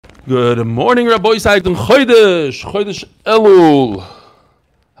Good morning, Rabbi Isaac Chodesh Elul.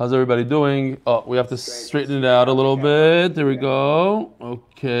 How's everybody doing? Oh, we have to straighten it out a little bit. There we go.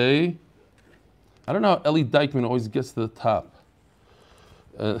 Okay. I don't know how Eli Dykman always gets to the top.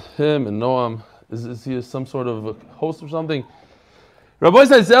 Him and Noam, is he some sort of a host or something? Rabbi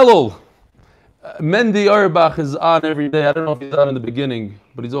Isaac Elul. Mendy Auerbach is on every day. I don't know if he's on in the beginning,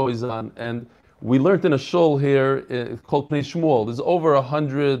 but he's always on. And we learned in a shul here called Pnei Shmuel. There's over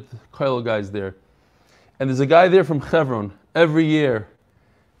 100 Koil guys there. And there's a guy there from Chevron. Every year,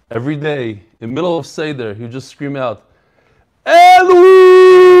 every day, in the middle of Seder, he would just scream out, Elul!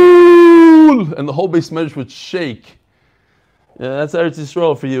 And the whole base measure would shake. Yeah, that's Eretz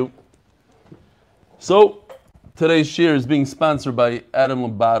Yisrael for you. So, today's shir is being sponsored by Adam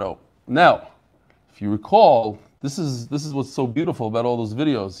Lobato. Now, if you recall, this is what's so beautiful about all those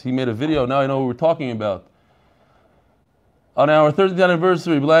videos. He made a video, now I know what we're talking about. On our 30th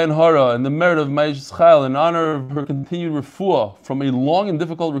anniversary, B'layan Hara, and the merit of Ma'ash Chayil, in honor of her continued refuah from a long and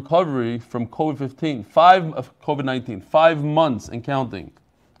difficult recovery from COVID-19, 5 months and counting.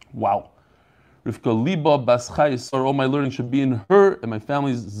 Wow. Rivka Liba Bas Chai Yisrael, all my learning should be in her and my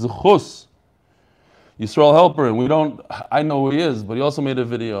family's zechus. Yisrael helper, and I know who he is, but he also made a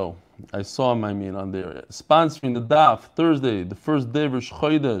video. I saw him, on there. Sponsoring the Daf, Thursday, the first day of Rosh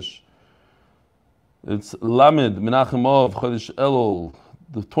Chodesh. It's Lamed, Menachem Av, Chodesh Elul,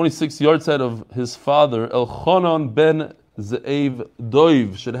 the 26th yahrzeit of his father, Elchanan ben Ze'ev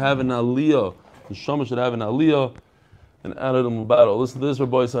Doiv, should have an aliyah. The Shama should have an aliyah, and added him battle. Listen to this,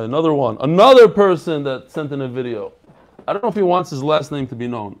 Rabbi Isai, another person that sent in a video. I don't know if he wants his last name to be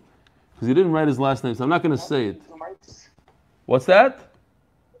known, because he didn't write his last name, so I'm not going to say it. What's that?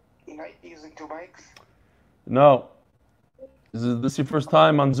 Using two mics? No. Is this your first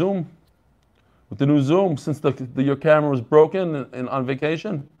time on Zoom? With the new Zoom, since your camera was broken and on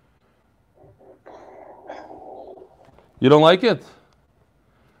vacation? You don't like it?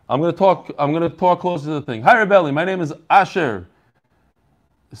 I'm gonna talk closer to the thing. Hi Rebelli, my name is Asher.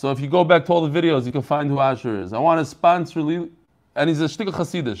 So if you go back to all the videos, you can find who Asher is. I want to sponsor Lili, and he's a shtickle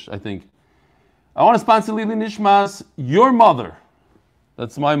Hasidish, I think. I want to sponsor Lili Nishmas, your mother.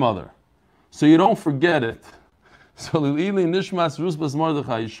 That's my mother. So you don't forget it. So Lili Nishmas Rusbas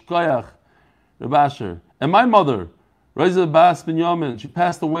Mordechai Yishkoyach Reb Asher. And my mother, Reza Bas Binyamin, she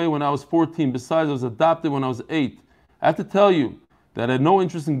passed away when I was 14. Besides, I was adopted when I was 8. I have to tell you that I had no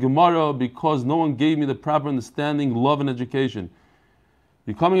interest in Gemara because no one gave me the proper understanding, love, and education.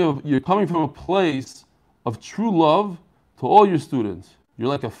 You're coming from a place of true love to all your students. You're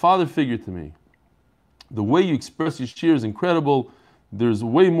like a father figure to me. The way you express your shir is incredible. There's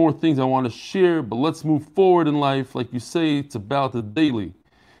way more things I want to share, but let's move forward in life. Like you say, it's about the daily.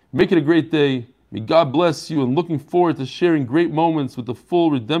 Make it a great day. May God bless you, and looking forward to sharing great moments with the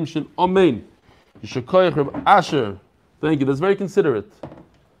full redemption. Amen. Yishakoyach Reb Asher. Thank you. That's very considerate.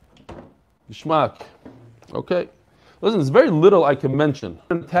 Yishmak. Okay. Listen, there's very little I can mention.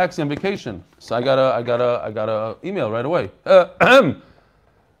 I'm in a taxi on vacation, so I got a email right away.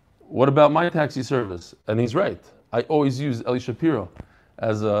 What about my taxi service? And he's right. I always use Eli Shapiro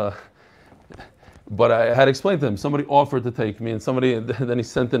as a, but I had explained to him, somebody offered to take me, and then he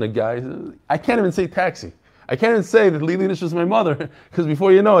sent in a guy. I can't even say taxi. I can't even say that Lili Nish is my mother, because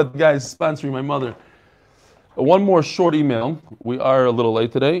before you know it, the guy is sponsoring my mother. One more short email. We are a little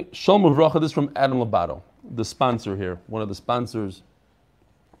late today. Shalom Uvracha, this is from Adam Lobato, the sponsor here, one of the sponsors.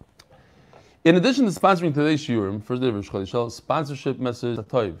 In addition to sponsoring today's shiurim, first day of Rosh Chodesh, sponsorship message,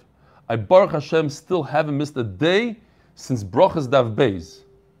 Tatoiv. I, Baruch Hashem, still haven't missed a day since Brachas Dav Beis.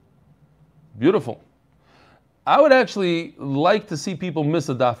 Beautiful. I would actually like to see people miss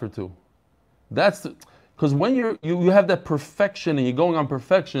a daf or two. Because when you have that perfection and you're going on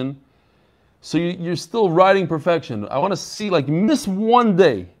perfection, so you're still riding perfection. I want to see miss one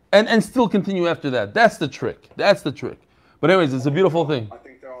day and still continue after that. That's the trick. But anyways, it's a beautiful thing. I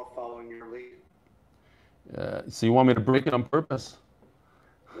think they're all following your lead. So you want me to break it on purpose?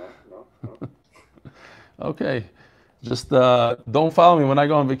 No. Okay, just don't follow me when I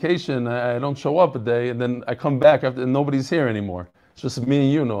go on vacation. I don't show up a day, and then I come back after, and nobody's here anymore. It's just me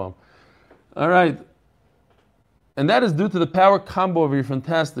and you, Noam. All right, and that is due to the power combo of your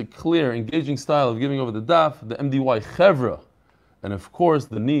fantastic, clear, engaging style of giving over the daf, the MDY chevra, and of course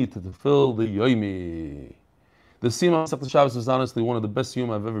the need to fulfill the yoimi. The Sima Masechta Shabbos was honestly one of the best yom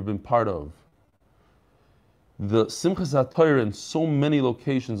I've ever been part of. The Simchas HaTorah in so many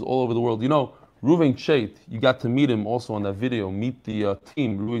locations all over the world. You know, Reuven Chait, you got to meet him also on that video, meet the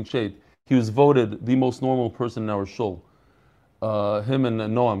team, Reuven Chait. He was voted the most normal person in our shul. Him and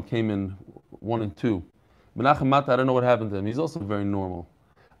Noam came in 1 and 2. Menachem Mata, I don't know what happened to him. He's also very normal.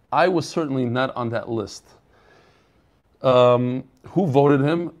 I was certainly not on that list. Who voted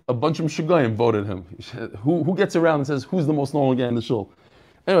him? A bunch of Shugayim voted him. Who gets around and says, who's the most normal guy in the shul?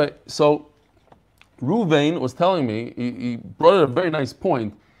 Anyway, so Ruvain was telling me, he brought up a very nice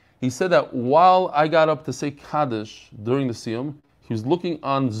point. He said that while I got up to say Kaddish during the Siyum, he was looking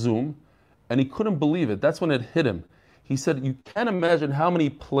on Zoom, and he couldn't believe it. That's when it hit him. He said, you can't imagine how many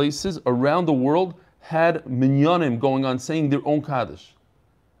places around the world had minyanim going on saying their own Kaddish.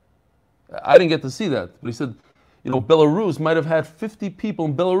 I didn't get to see that, but he said, Belarus might have had 50 people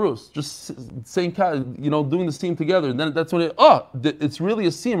in Belarus just saying, doing the siyum together. And then that's when it's really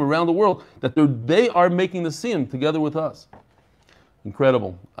a siyum around the world that they are making the siyum together with us.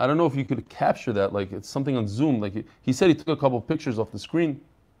 Incredible. I don't know if you could capture that, like it's something on Zoom. Like he said he took a couple of pictures off the screen.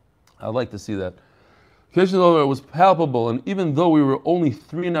 I'd like to see that. Occasionally, however, it was palpable, and even though we were only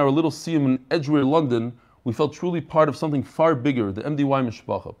 3 in our little siyum in Edgware, London, we felt truly part of something far bigger, the MDY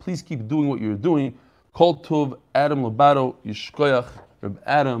Mishpacha. Please keep doing what you're doing. Kol Tov, Adam Labato, Yishkoyach, Reb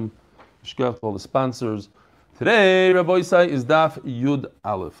Adam, Yishkoyach to all the sponsors. Today, Rabbi Isai is Daf Yud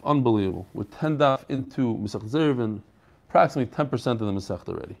Aleph. Unbelievable. We're 10 Daf into Masech Zervin, approximately 10% of the Masech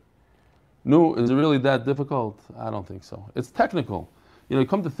already. No, is it really that difficult? I don't think so. It's technical.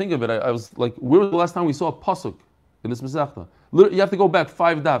 Come to think of it, I was like, where was the last time we saw a pasuk in this Masechta? You have to go back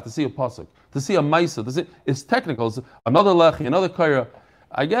 5 daf to see a pasuk, to see a maisa. It's technical. It's another lechi, another kaira.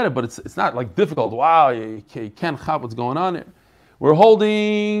 I get it, but it's not like difficult. Wow, you can't chop what's going on here. We're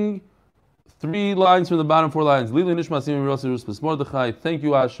holding 3 lines from the bottom, 4 lines. Lili nishma sim Rosh Mordechai. Thank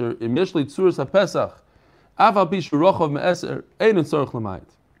you, Asher. Im yeshli tzuras haPesach. Aval pi shurochav me'eser ein tzorich l'mayit.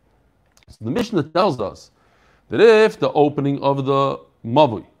 So the Mishnah tells us that if the opening of the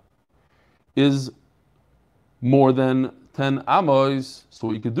Mavui is more than 10 amos, so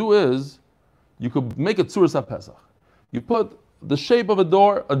what you could do is, you could make a tzuras haPesach. You put the shape of a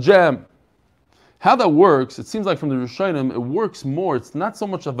door, a jam. How that works, it seems like from the Rishonim, it works more. It's not so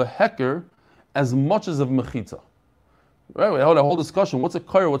much of a heker as much as of mechitza. Right? We had a whole discussion. What's a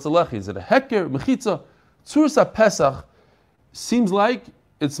kair? What's a lechi? Is it a heker, mechitza? Tzuras haPesach seems like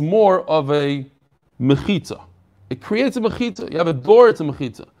it's more of a mechitza. It creates a mechitza. You have a door, it's a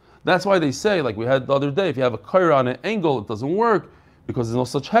mechitza. That's why they say, like we had the other day, if you have a kaira on an angle, it doesn't work because there's no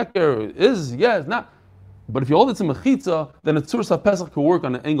such heker. It is, yeah, it's not. But if you hold it to mechitza, then a tzuras haPesach can work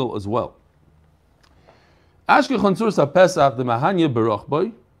on an angle as well. Ashkechon tzuras haPesach the mahanya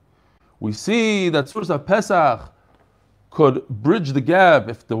berachboi. We see that tzuras haPesach could bridge the gap.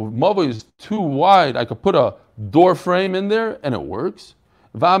 If the mavoi is too wide, I could put a door frame in there and it works.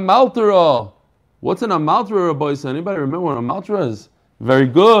 Va'amaltera. What's an amaltera, boys? Anybody remember what an amaltera is? Very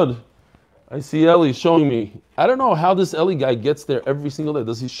good. I see Eli showing me. I don't know how this Eli guy gets there every single day.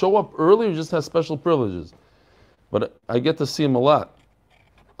 Does he show up early or just has special privileges? But I get to see him a lot.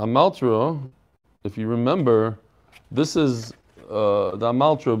 Amaltera, if you remember, this is the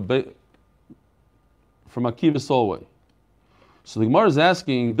amaltera from Akiva Solway. So the Gemara is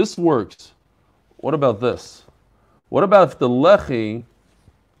asking, this works. What about this? What about if the lechi,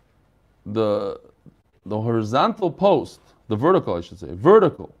 the horizontal post, the vertical, I should say,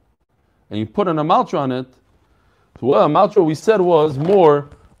 vertical, and you put an amaltera on it? Well, amaltera we said was more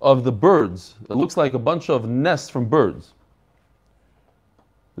of the birds. It looks like a bunch of nests from birds.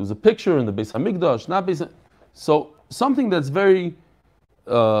 There's a picture in the Beis Hamikdash, not Beis. So something that's very,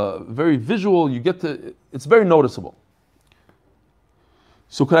 very visual. It's very noticeable.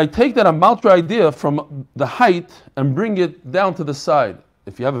 So could I take that amaltera idea from the height and bring it down to the side?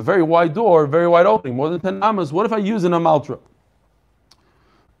 If you have a very wide door, very wide opening, more than 10 amas, what if I use an amaltera?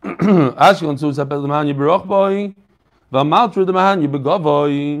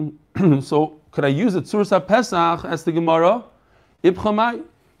 So could I use a tzuras haPesach as the Gemara? Can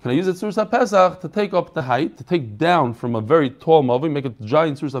I use a tzuras haPesach to take up the height, to take down from a very tall mavi, make a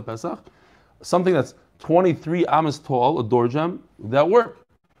giant tzuras haPesach, something that's 23 amas tall, a door jam, would that work?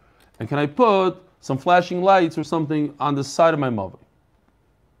 And can I put some flashing lights or something on the side of my mavi?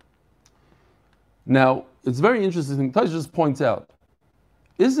 Now, it's very interesting. Taj just points out,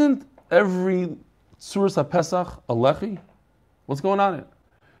 isn't every tzuras haPesach a lechi? What's going on here?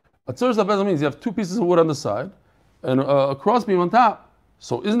 A tzuras haPesach means you have 2 pieces of wood on the side and a crossbeam on top.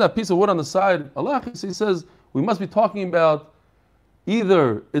 So isn't that piece of wood on the side a lechi? So he says, we must be talking about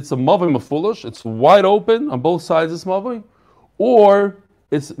either it's a mavi mefulish, it's wide open on both sides of this mavi, or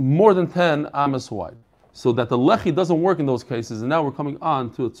it's more than 10 amas wide. So that the lechi doesn't work in those cases, and now we're coming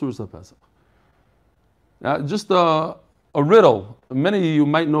on to a tzuras haPesach. Now, just a riddle. Many of you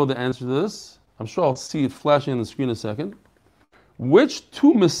might know the answer to this. I'm sure I'll see it flashing on the screen in a second. Which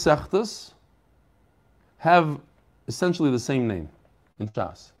 2 Masechtas have essentially the same name? in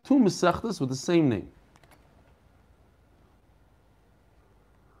Shas. Two Masechtas with the same name.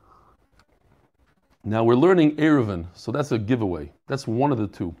 Now we're learning Eruvin, so that's a giveaway. That's one of the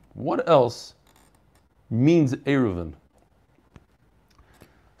two. What else means Eruvin?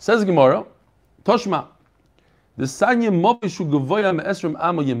 Says Gemara, Toshma, the Sanya Mopishu Gavoya Me'esrim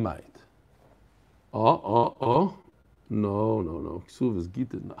Amo Yemayit. No. Ksuv is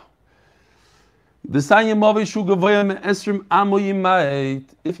Gita now. The Sanya Mopishu Gavoya Me'esrim Amo Yemayit.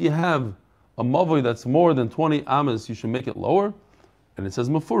 If you have a Mavoi that's more than 20 Amas, you should make it lower. And it says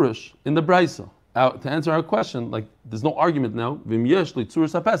Mefurish in the Braisa. To answer our question, like there's no argument now. Vim yeshli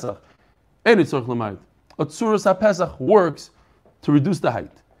tzuras haPesach, any tzorch l'mayit. A tzuras haPesach works to reduce the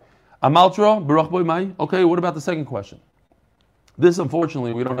height. Amaltra barach boy mai. Okay, what about the second question? This,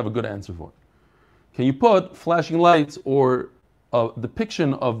 unfortunately, we don't have a good answer for. Can you put flashing lights or a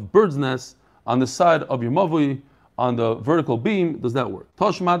depiction of bird's nests on the side of your mavui on the vertical beam? Does that work?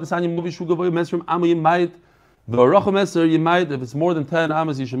 Toshma desanya mavi shugavoy mesrim amu yimayit. V'aracham eser yimayit. If it's more than 10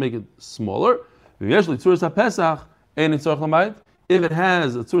 amas, you should make it smaller. If it has a tzuras haPesach,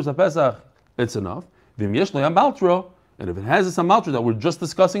 it's enough. And if it has this amaltra that we're just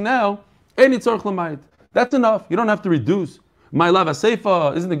discussing now, that's enough. You don't have to reduce. My lava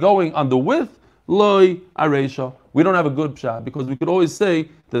seifa, isn't it going on the width? Loi areisha. We don't have a good pshat because we could always say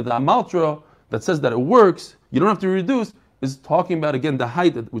that the amaltra that says that it works, you don't have to reduce, is talking about again the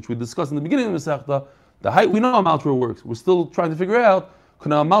height which we discussed in the beginning of the Masechta. The height, we know amaltra works. We're still trying to figure out,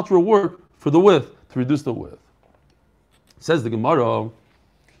 can amaltra work for the width, to reduce the width? Says the Gemara,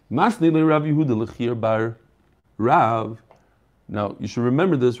 Masni le Rav Yehuda lechir bar Rav. Now, you should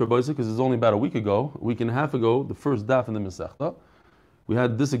remember this, Rabbi Isaac, because it's only about a week and a half ago, the first daf in the Masechta, we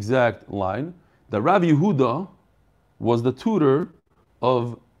had this exact line, that Rav Yehuda was the tutor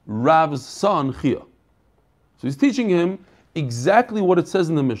of Rav's son, Chia. So he's teaching him exactly what it says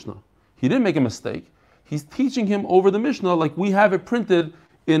in the Mishnah. He didn't make a mistake. He's teaching him over the Mishnah like we have it printed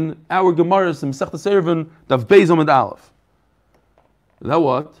in our Gemaras in Masechtas Eruvin, Daf Beis Amud Aleph. That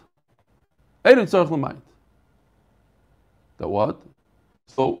what? Eirei tzarich l'mayit. That what?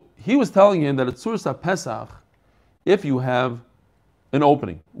 So he was telling him that at Tzuras HaPesach, if you have an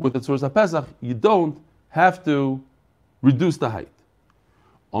opening with the Tzuras HaPesach, you don't have to reduce the height.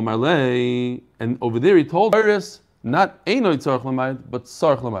 Omar lei, and over there he told Iris, not Einoi tzarich l'mayit, but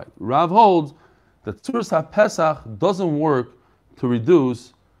tzarich l'mayit. Rav holds that Tzuras HaPesach doesn't work to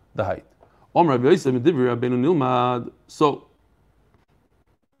reduce the height. So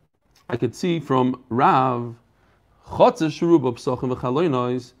I could see from Rav,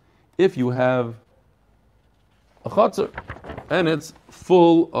 if you have a chotzer and it's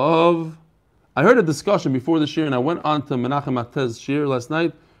full of, I heard a discussion before the shir and I went on to Menachem Atez's shir last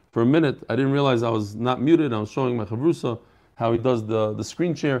night for a minute. I didn't realize I was not muted. I was showing my chavrusa how he does the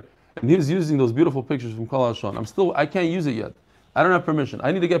screen share, and he was using those beautiful pictures from Kol HaShon. I can't use it yet. I don't have permission.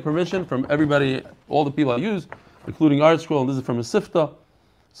 I need to get permission from everybody, all the people I use, including ArtScroll, and this is from a Sifta.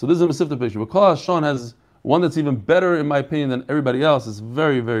 So this is a Sifta picture. But Kol HaShon has one that's even better, in my opinion, than everybody else. It's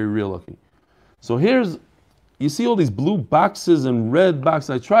very, very real looking. So you see all these blue boxes and red boxes.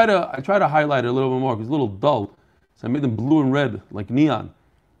 I try to highlight it a little bit more because it's a little dull. So I made them blue and red, like neon.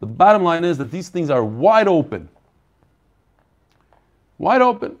 But the bottom line is that these things are wide open. Wide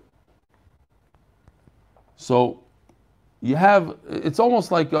open. So you have, it's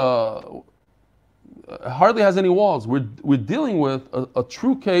almost like it hardly has any walls. We're dealing with a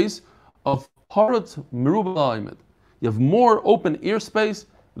true case of Harat Merubah La'imid. You have more open ear space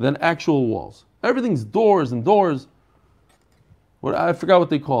than actual walls. Everything's doors and doors. I forgot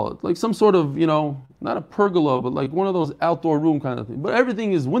what they call it. Like some sort of, not a pergola, but like one of those outdoor room kind of thing. But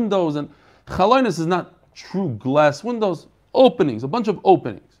everything is windows, and Chalonis is not true glass windows. Openings, a bunch of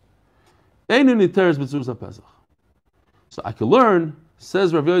openings. Einu niteres b'tzuras haPesach. So I can learn,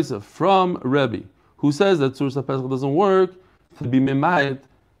 says Rav Yosef, from Rebbe, who says that Tzuras HaPesach doesn't work to be memayit.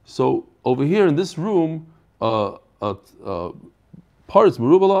 So over here in this room, parts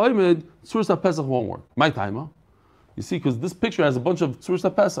Merubah La'imid, Tzuras HaPesach won't work. My timer. You see, because this picture has a bunch of Tzuras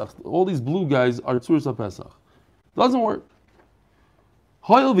HaPesach. All these blue guys are Tzuras HaPesach. Doesn't work.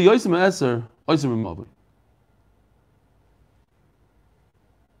 Hoyel v'yosim ha'eser, oiser b'mavui.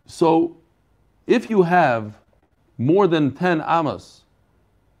 So if you have more than 10 amas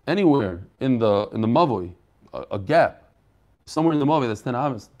anywhere in the mavoi, a gap somewhere in the mavoi that's 10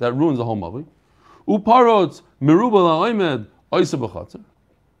 amas, that ruins the whole mavoi. Uparot merubah la'omed oisa b'chatzer.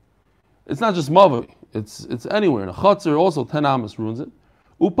 It's not just mavoi; it's anywhere. In a chatzer also 10 amas ruins it.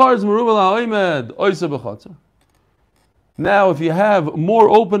 Uparot merubah la'omed oisa b'chatzer. Now, if you have more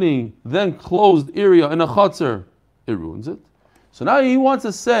opening than closed area in a chatzer, it ruins it. So now he wants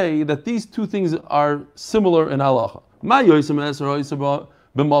to say that these two things are similar in halacha.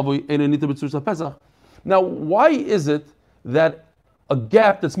 Now, why is it that a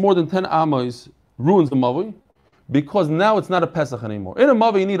gap that's more than 10 amos ruins the mavui? Because now it's not a Pesach anymore. In a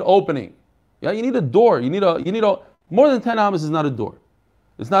mavui, you need opening. Yeah, you need a door. You need a more than 10 amos is not a door.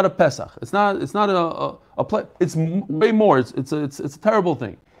 It's not a Pesach. It's not a play. It's way more. It's a terrible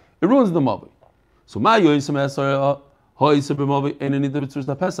thing. It ruins the mavui. So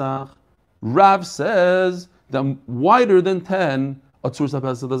Rav says that wider than 10, a tzursa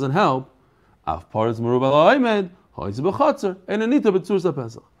pesach doesn't help.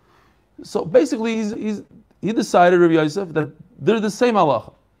 So basically, he decided, Rabbi Yosef, that they're the same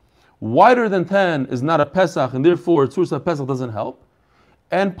halacha. Wider than 10 is not a pesach, and therefore tzursa pesach doesn't help.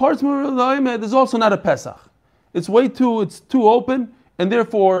 And parts meruba is also not a pesach. It's too open, and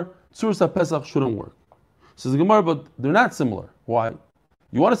therefore tzursa pesach shouldn't work. Says the Gemara, but they're not similar. Why?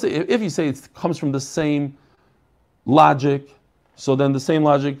 You want to say, if you say it comes from the same logic, so then the same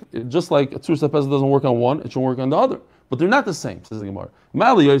logic, just like a tzursa pesach doesn't work on one, it should work on the other. But they're not the same, says the Gemara.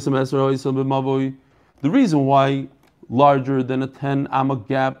 The reason why larger than a 10 amma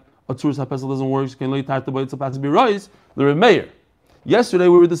gap, a tzursa pesach doesn't work, the Reb Meir. Yesterday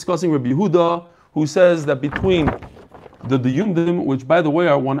we were discussing Rabbi Yehuda, who says that between the yumdim, which by the way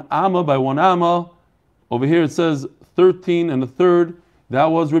are 1 amma by 1 amma, over here it says 13 and a third. That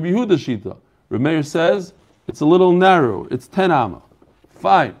was Rabbi Yehuda's shita. Reb Meir says it's a little narrow. It's 10 amma.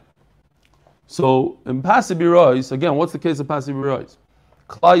 Fine. So in Pasi Birois, again, what's the case of Pasi Birois?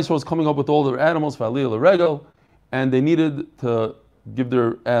 Klal Yisrael was coming up with all their animals for Aliyah L'Regel, and they needed to give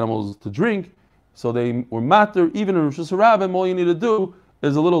their animals to drink. So they were matter. Even in Rosh Hashanah, all you need to do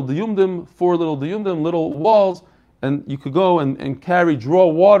is a little diyumdim, 4 little diyumdim, little walls, and you could go and draw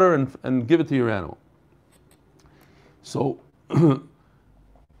water and give it to your animal. So, in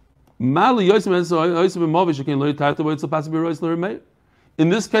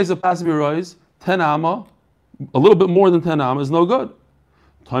this case of Pasi Birois, 10 amma, a little bit more than 10 amma is no good.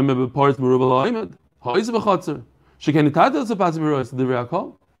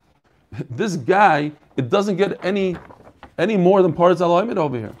 This guy, it doesn't get any more than parts al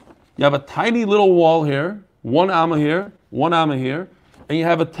over here. You have a tiny little wall here, 1 amma here, 1 amma here, and you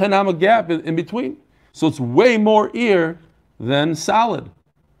have a 10 amma gap in between. So it's way more ear than solid.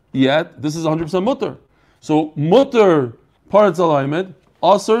 Yet this is 100% mutter. So mutter parts al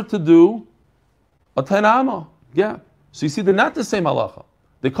also to do a 10 amma gap. So you see, they're not the same halacha.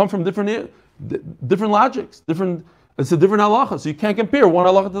 They come from different logics. It's a different halacha. So you can't compare one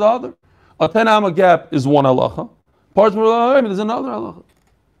halacha to the other. A 10 amma gap is one halacha. Parts al is another halacha.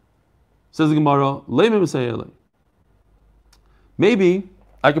 Says the Gemara, maybe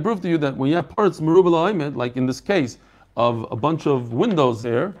I can prove to you that when you have parts merubah, like in this case of a bunch of windows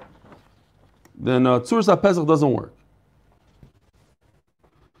here, then tzursa pesach doesn't work.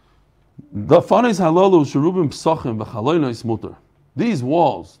 The fanis halalu sherubim psachim v'chalonos muter. These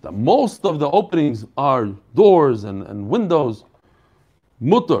walls, that most of the openings are doors and windows,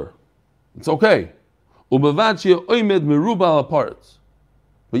 muter, it's okay. Ubavachia oimed merubah parts,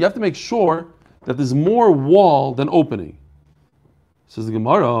 but you have to make sure that there's more wall than opening. Says the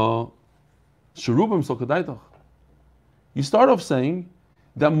Gemara, Sherubim Sokadaitach. You start off saying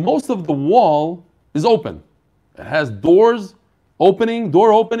that most of the wall is open. It has door openings,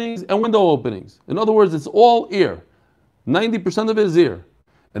 and window openings. In other words, it's all ear. 90% of it is ear.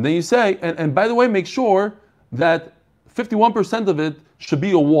 And then you say, and by the way, make sure that 51% of it should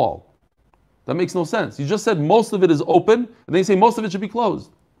be a wall. That makes no sense. You just said most of it is open, and then you say most of it should be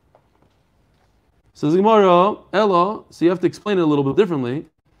closed. Says Gemara, Ella, so you have to explain it a little bit differently.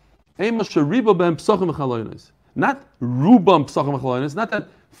 Not rubam psachim, not that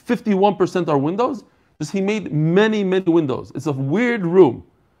 51% are windows, just he made many, many windows. It's a weird room.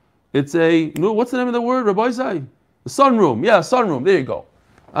 It's what's the name of the word, Rabbi Isai? The sunroom. Yeah, sunroom. There you go.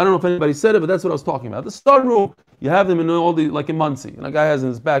 I don't know if anybody said it, but that's what I was talking about. The sunroom, you have them in all the, like in Muncie, and a guy has in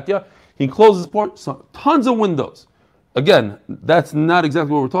his backyard. He closes port, tons of windows. Again, that's not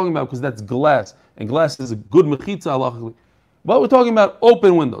exactly what we're talking about because that's glass. And glass is a good mechitza halachically. But we're talking about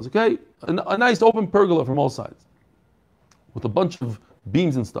open windows, okay? A nice open pergola from all sides. With a bunch of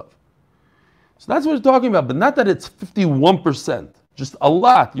beams and stuff. So that's what we're talking about, but not that it's 51%. Just a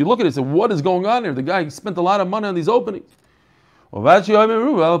lot. You look at it and say, what is going on here? The guy spent a lot of money on these openings.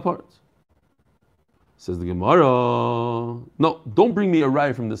 Says the Gemara, no, don't bring me a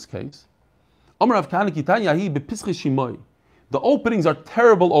raya from this case. The openings are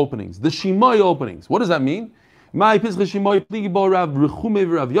terrible openings. The Shimai openings. What does that mean? The machlokes,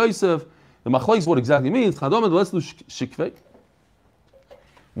 what exactly means?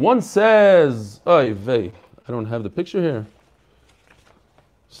 One says, oy vey, I don't have the picture here.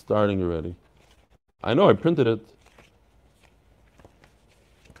 Starting already. I know I printed it.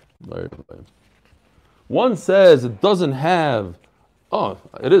 One says it doesn't have, oh,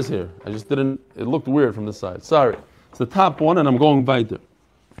 it is here. I just didn't, it looked weird from this side. Sorry. It's the top one and I'm going weiter.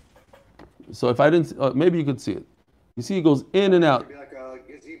 So if I didn't, maybe you could see it. You see it goes in and out. Maybe like a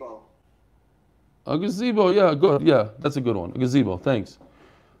gazebo. A gazebo, yeah, good. Yeah, that's a good one. A gazebo, thanks.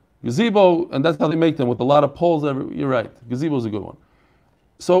 Gazebo, and that's how they make them with a lot of poles. You're right. Gazebo is a good one.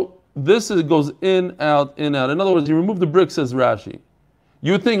 So this goes in, out, in, out. In other words, you remove the brick, says Rashi.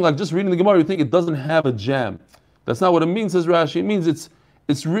 You would think, like just reading the Gemara, you think it doesn't have a jam. That's not what it means, says Rashi. It means it's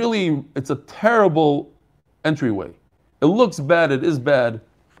a terrible entryway. It looks bad, it is bad.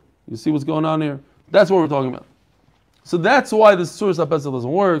 You see what's going on here? That's what we're talking about. So that's why this Surah HaPesach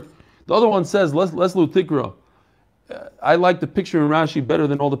doesn't work. The other one says, Leslu Tikra. I like the picture in Rashi better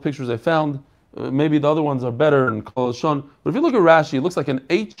than all the pictures I found. Maybe the other ones are better in Kol Shon. But if you look at Rashi, it looks like an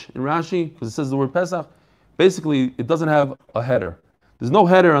H in Rashi, because it says the word Pesach. Basically, it doesn't have a header. There's no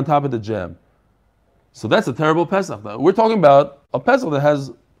header on top of the jam. So that's a terrible Pesach. Now, we're talking about a Pesach that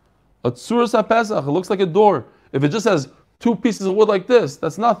has a Tzuras HaPesach. It looks like a door. If it just has two pieces of wood like this,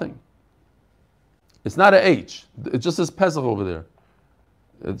 that's nothing. It's not an H. It just says Pesach over there.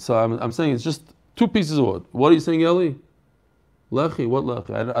 So I'm saying it's just two pieces of wood. What are you saying, Eli? Lechi? What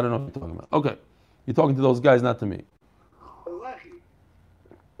lechi? I don't know what you're talking about. Okay. You're talking to those guys, not to me. A lechi.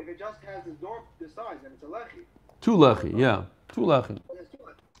 If it just has this door, this size, then it's a lechi. Two lechi, yeah. Two lechi. There's two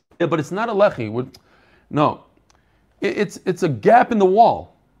lechi. Yeah, but it's not a lechi. No. It's a gap in the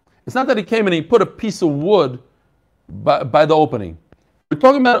wall. It's not that he came and he put a piece of wood by the opening. We're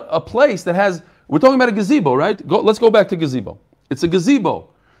talking about a place that has, we're talking about a gazebo, right? Let's go back to gazebo. It's a gazebo.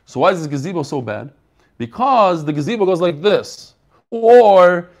 So why is this gazebo so bad? Because the gazebo goes like this.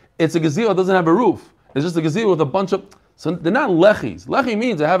 Or it's a gazebo that doesn't have a roof. It's just a gazebo with a bunch of, so they're not lechis. Lechi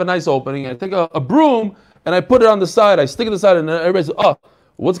means I have a nice opening, I take a broom and I put it on the side, I stick it to the side and everybody says, oh,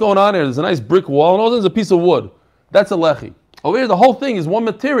 what's going on here? There's a nice brick wall and all there's a piece of wood. That's a lechi. Over here, the whole thing is one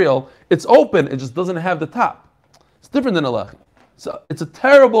material. It's open, it just doesn't have the top. It's different than a lechi. So it's a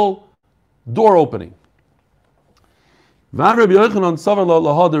terrible door opening. So now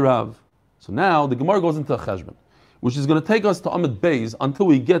the Gemara goes into a cheshbon, which is going to take us to Amud Beis until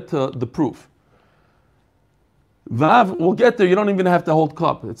we get to the proof. Vav, we'll get there. You don't even have to hold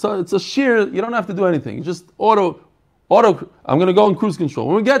cup. It's a sheer. You don't have to do anything. You just auto. I'm going to go in cruise control.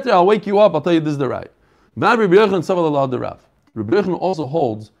 When we get there, I'll wake you up. I'll tell you this is the right. Vav Rabbi Yochanan Savar L'Lad Rav. Rabbi Yochanan also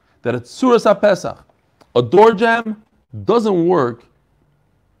holds that at Tzuras HaPesach, a door jam doesn't work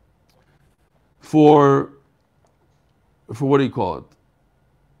for what do you call it?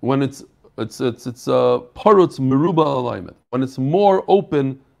 When it's parutz meruba alignment. When it's more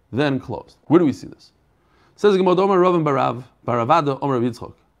open than closed. Where do we see this? Says Gemara Omer Rav Barav Baravada Omer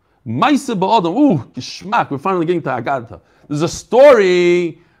Yitzchok. Ma'ase ba'adam. Ooh, geschmack. We're finally getting to Agadta. There's a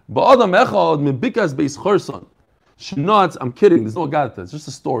story. Ba'adam echad mebikas beis chorson. Shenatz. I'm kidding. There's no Agadta. It's just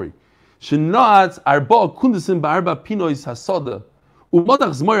a story. Shenatz arba kundesim ba'arba pinois hasada. U'madach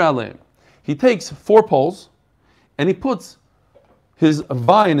zmor aleim. He takes 4 poles and he puts his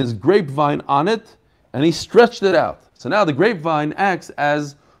vine, his grapevine on it, and he stretched it out. So now the grapevine acts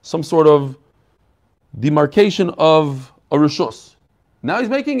as some sort of demarcation of a rishus. Now he's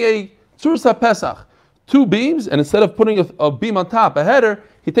making a Tzuras HaPesach, 2 beams, and instead of putting a beam on top, a header,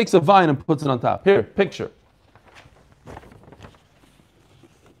 he takes a vine and puts it on top. Here, picture.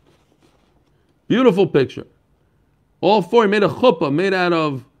 Beautiful picture. All 4 made a chuppah made out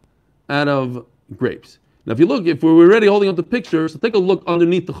of grapes. Now, if we were already holding up the picture, so take a look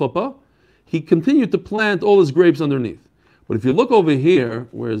underneath the chuppah. He continued to plant all his grapes underneath. But if you look over here,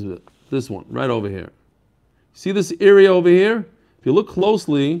 where is it? This one, right over here. See this area over here? If you look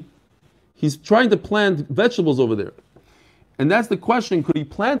closely, he's trying to plant vegetables over there. And that's the question, could he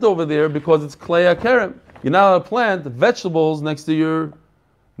plant over there because it's klei hakerem? You're not allowed to plant vegetables next to your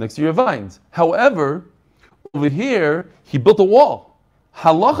vines. However, over here, he built a wall.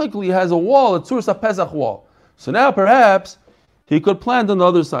 Halachically has a wall, a Tzuras HaPesach wall. So now perhaps he could plant on the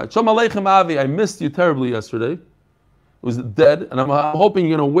other side. Shalom Aleichem Avi, I missed you terribly yesterday. It was dead, and I'm hoping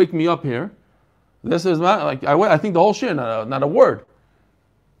you're going to wake me up here. This is not, like, I think the whole shir, not a word.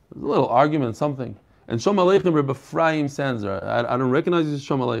 There's a little argument, something. And Shalom Aleichem Reb Ephraim Sanzer. I don't recognize you,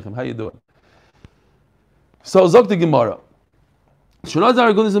 Shalom Aleichem. How you doing? So, Zok the Gemara. So some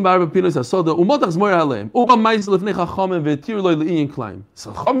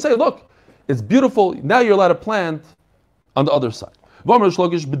say, look, it's beautiful. Now you're allowed to plant on the other side.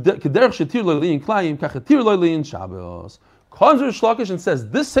 Comes Rish Lakish and says,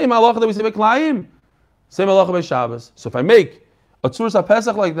 this same halacha that we say by Klayim, same halacha by Shabbos. So if I make a Tzuras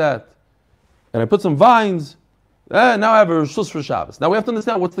HaPesach like that, and I put some vines, now I have a Rishus for Shabbos. Now we have to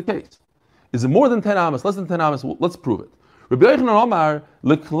understand what's the case. Is it more than 10 amas, less than 10 amas? Let's prove it. Rabbi Yochanan Omar,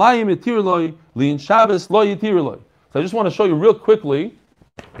 L'Klayim Yitir Loi, L'In Shabbos Lo Yitir Loi. So I just want to show you real quickly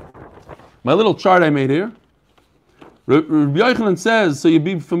my little chart I made here. Rabbi Yochanan says, so you'd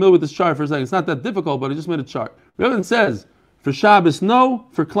be familiar with this chart for a second. It's not that difficult, but I just made a chart. Rabbi Yochanan says, for Shabbos, no.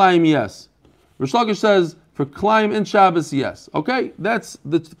 For Klayim, yes. Rish Lakish says, for Klayim and Shabbos, yes. Okay, that's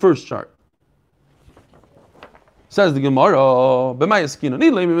the first chart. Says the Gemara, oh, so what's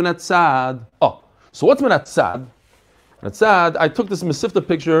Menat Tzad? Menat Tzad, I took this Mesivta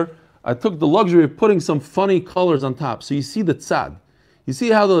picture, I took the luxury of putting some funny colors on top. So you see the Tzad. You see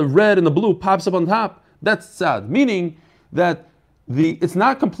how the red and the blue pops up on top? That's Tzad, meaning that it's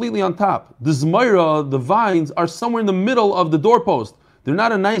not completely on top. The Zmaira, the vines, are somewhere in the middle of the doorpost. They're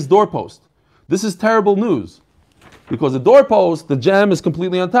not a nice doorpost. This is terrible news. Because the doorpost, the jam is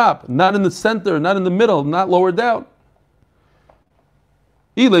completely on top. Not in the center, not in the middle, not lower down.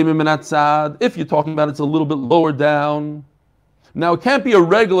 If you're talking about it's a little bit lower down. Now it can't be a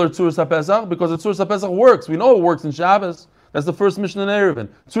regular Tzuras HaPesach because the Tzuras HaPesach works. We know it works in Shabbos. That's the first mission in Erevin.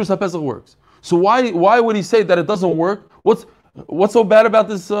 Tzuras HaPesach works. So why would he say that it doesn't work? What's so bad about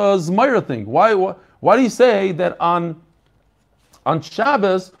this Zmaira thing? Why do you say that on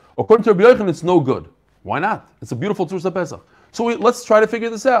Shabbos, according to Rabbi Yochanan, it's no good? Why not? It's a beautiful Tzuras HaPesach. So let's try to figure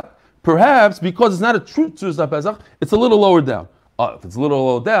this out. Perhaps because it's not a true Tzuras HaPesach, it's a little lower down. If it's a little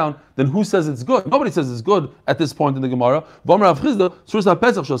lower down, then who says it's good? Nobody says it's good at this point in the Gemara. It's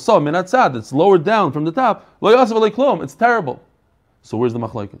lower down from the top. It's terrible. So where's the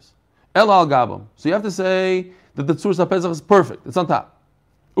machlokes? El al gabam. So you have to say that the Tzuras HaPesach is perfect. It's on top.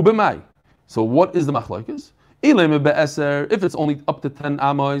 Ubemai. So what is the machlokes? If it's only up to 10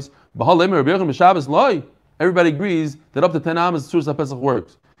 amos, everybody agrees that up to 10 amos Tzuras HaPesach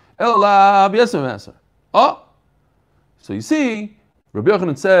works. So you see, Rabbi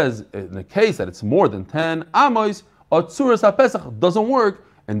Yochanan says in the case that it's more than 10 amos, a Tzuras HaPesach doesn't work,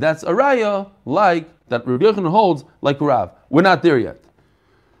 and that's a raya like that Rabbi Yochanan holds like Rav. We're not there yet.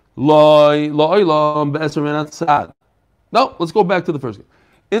 No, let's go back to the first case.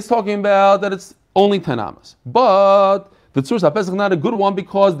 It's talking about that it's only 10 amas. But the Tzuras HaPesach is not a good one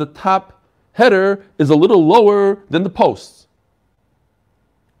because the top header is a little lower than the posts.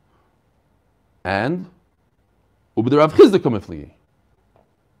 And the Rav Chisda kamifli.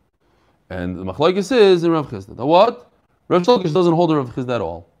 And the machlokes is in Rav Chisda. Now what? Rav Lakish doesn't hold the Rav Chisda at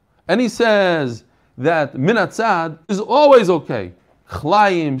all. And he says that Menat Tzad is always okay.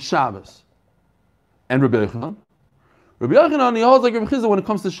 Klayim Shabbos. And Rabbi Yochanan? Rabbi Yochanan, he holds like Rav Chisda when it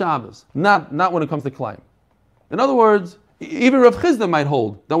comes to Shabbos, not when it comes to Klayim. In other words, even Rav Chisda might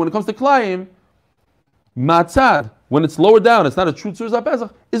hold that when it comes to Klayim, Matzad, when it's lower down, it's not a true Tzuras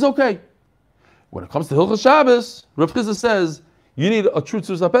HaPesach, is okay. When it comes to Hilchos Shabbos, Rav Chisda says you need a true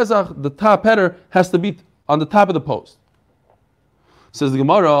Tzuras HaPesach. The top header has to be on the top of the post. Says the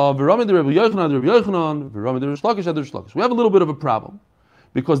Gemara, "V'ramid Rabbi Yochanan, Rabbi Yochanan, v'ramid Rish Lakish, Rish Lakish." We have a little bit of a problem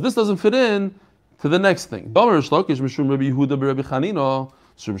because this doesn't fit in to the next thing. Damer Rish Lakish, Mishum Rabbi Yehuda, Rabbi Chanina.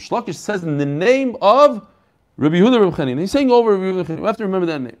 So Rish Lakish says in the name of Rabbi Yehuda, Rabbi Chanina. He's saying over Rabbi Chanina. We have to remember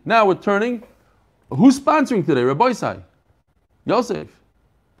that name. Now we're turning. Who's sponsoring today? Rabbi Isai, Yosef.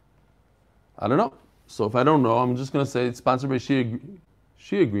 I don't know. So if I don't know, I'm just going to say it's sponsored by Shia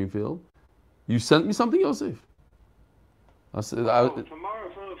Greenfield. You sent me something, Yosef? Tomorrow for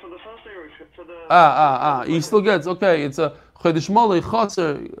the first day for the... He still gets, okay, it's a Chodesh Molech,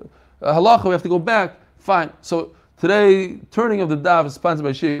 Chaser, Halacha, we have to go back. Fine. So today, turning of the Daf is sponsored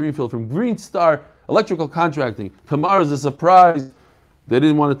by Shia Greenfield from Green Star Electrical Contracting. Tomorrow's a surprise. They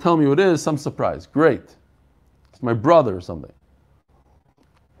didn't want to tell me what it is, some surprise. Great. It's my brother or something.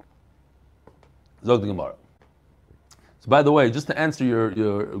 Zog the Gemara. So by the way, just to answer your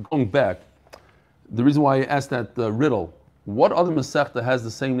going back, the reason why I asked that riddle, what other Masechta has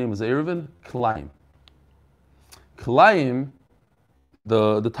the same name as Erevin? Klayim. Klayim,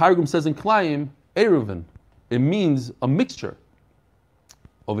 the Targum says in Klayim, Erevin. It means a mixture.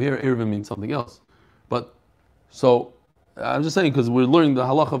 Over here, Erevin means something else. But, so, I'm just saying, because we're learning the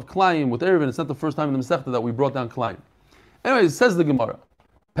halach of Klayim with Erevin, it's not the first time in the Masechta that we brought down Klayim. Anyway, it says the Gemara,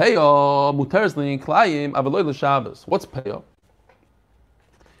 Peyo muteres li Klayim avaloi l'Shabbos. What's Peyo?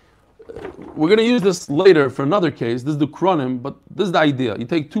 We're going to use this later for another case. This is the Kronim, but this is the idea. You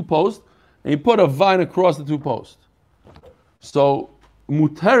take two posts and you put a vine across the two posts. So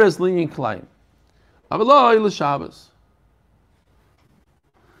muteres li Klayim avaloi l'Shabbos.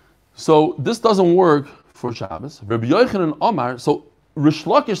 So this doesn't work for Shabbos. Rabbi Yochanan Omar. So Rish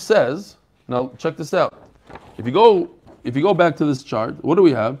Lakish says. Now check this out. If you go back to this chart, what do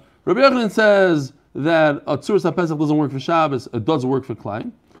we have? Rabbi Yochanan says that a Tzuras HaPesach doesn't work for Shabbos. It does work for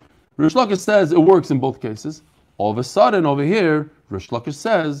Klein. Rish Lakish says it works in both cases. All of a sudden, over here, Rish Lakish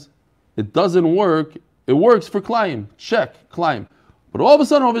says it doesn't work. It works for Klein. Check, Klein. But all of a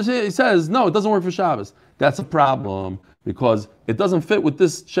sudden, over here, he says, no, it doesn't work for Shabbos. That's a problem because it doesn't fit with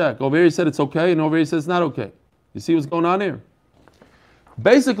this check. Over here, he said it's okay, and over here, he says it's not okay. You see what's going on here?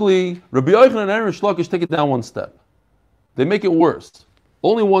 Basically, Rabbi Yochanan and Rish Lakish take it down one step. They make it worse.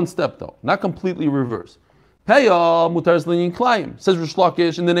 Only one step, though. Not completely reverse. Peya mutaris linyan Klein. Says Rish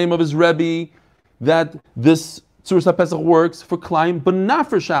Lakish in the name of his Rebbe that this Tzuras HaPesach works for Klein, but not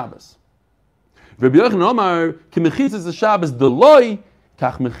for Shabbos. Rabbi Yochanan Omar, ki mechitzas the Shabbos deloi,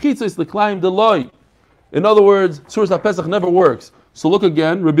 kach mechitzas the Klein deloi. In other words, Tzuras HaPesach never works. So look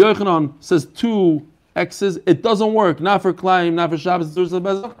again, Rabbi Yochanan says two X's, it doesn't work, not for Klein, not for Shabbos, Tzuras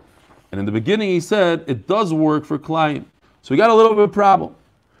HaPesach. And in the beginning he said, it does work for Klein. So we got a little bit of a problem.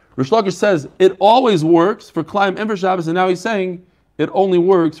 Rish Lakish says, it always works for Klein and for Shabbos, and now he's saying, it only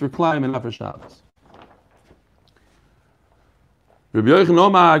works for Klein and not for Shabbos. Rabbi Yochanan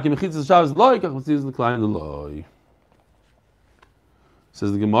Omar, ki mechitzas Shabbos loy, kach mechitzas the Klein loy.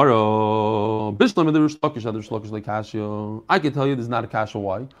 Says the Gemara, Bishlam and the Rish Lakish, the Rish Lakish like Kashya. I can tell you this is not a Kashya.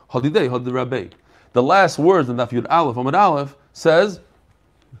 Why? Hadidei, Hadid Rabbi. The last words in Daf Yud Aleph, Amud Aleph, says,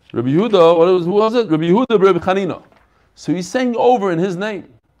 Rabbi Yehuda, who was it? Rabbi Yehuda, Rabbi Chanina. So he's saying over in his name.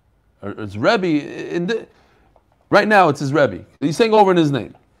 It's Rebbe. Right now it's his Rebbe. He's saying over in his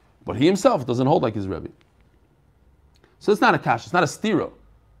name. But he himself doesn't hold like his Rebbe. So it's not a kasha, it's not a stira.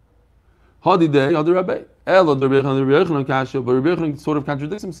 Hadidei, Hadid Rabbi. Elo, the Rabbi Yochanan kasha, but Rabbi Yochanan sort of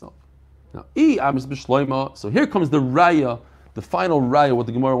contradicts himself. Now, so here comes the raya, the final raya, what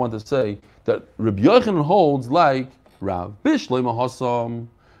the Gemara wants to say, that Rabbi Yochanan holds like Rav Bishloima Hasam.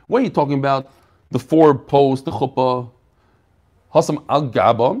 When you're talking about the four posts, the chuppah, Hasam al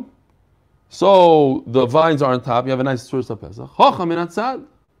Gabam, so the vines are on top, you have a nice Tzuras HaPesach. Chacham in Atzad.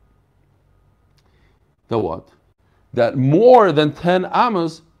 The what? That more than 10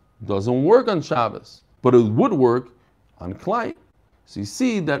 amos doesn't work on Shabbos, but it would work on Klein. So you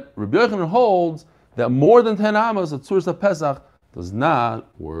see that Rabbi Yochanan holds that more than 10 amos at Tzuras HaPesach does not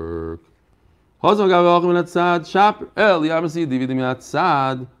work. But if you're going to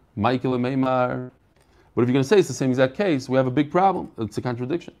say it's the same exact case, we have a big problem. It's a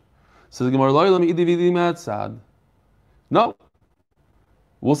contradiction. Says the Gemara, no.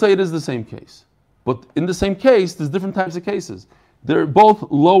 We'll say it is the same case. But in the same case, there's different types of cases. They're both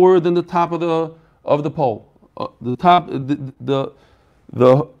lower than the top of the pole.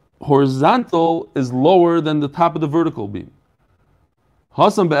 The horizontal is lower than the top of the vertical beam.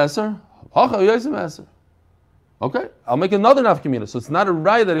 Hasam be'eser, hacha yosim be'eser. Okay, I'll make another nafkamina. So it's not a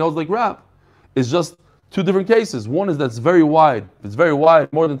raya that he holds like Rab. It's just two different cases. One is that's very wide. If it's very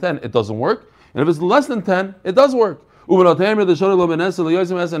wide, more than 10, it doesn't work. And if it's less than 10, it does work. And how do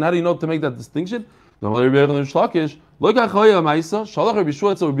you know to make that distinction? Oh,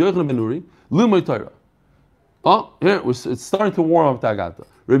 here it's starting to warm up Tagata.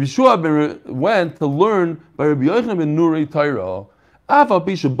 Rabbi Yeshua went to learn by Rabbi Yochanan ben Nuri Torah.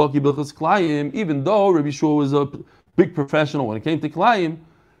 Even though Rabbi Yeshua was a big professional when it came to Kalayim,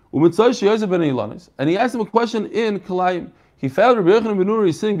 and he asked him a question in Kalayim. He found Rabbi Yochanan ben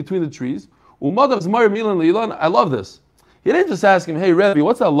Nuri sitting between the trees. I love this. He didn't just ask him, hey Rabbi,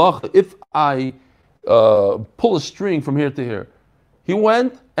 what's that lacha if I pull a string from here to here? He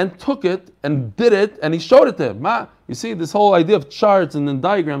went and took it and did it and he showed it to him. You see, this whole idea of charts and then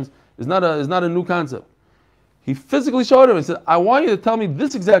diagrams is not a new concept. He physically showed him and said, I want you to tell me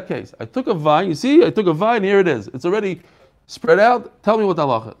this exact case. I took a vine, you see, I took a vine, here it is. It's already spread out. Tell me what the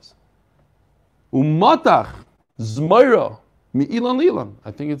halacha is. Umatach zmayra mi'ilan lilan.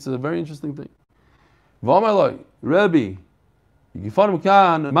 I think it's a very interesting thing. V'amaloi, Rebbe,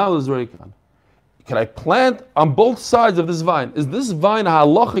 can I plant on both sides of this vine? Is this vine a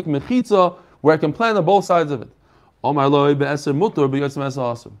halachic mechitza where I can plant on both sides of it? So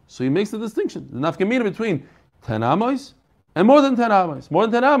he makes the distinction. The nafkamina between 10 amos and more than 10 amos. More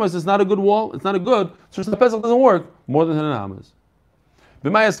than 10 amos is not a good wall. It's not a good. So the pesach doesn't work. More than 10 amos.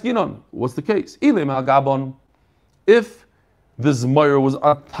 What's the case? If the zmayr was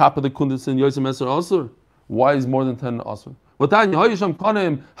on top of the kundis in Yosem Eser Asur, why is more than 10 Asur?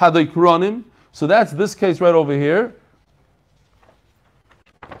 So that's this case right over here.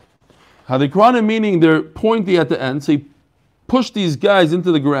 Hadikranim meaning they're pointy at the end. So he pushed these guys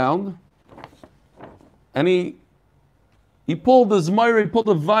into the ground, and he pulled the zmayr, he pulled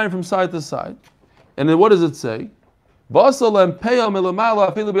the vine from side to side, And then what does it say?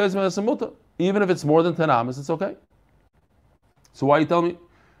 Even if it's more than 10 amas, it's okay. So why you tell me?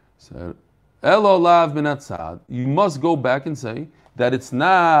 So, you must go back and say that it's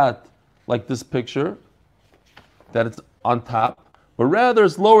not like this picture, that it's on top, but rather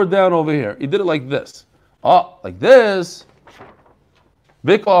it's lower down over here. He did it like this. Oh, like this.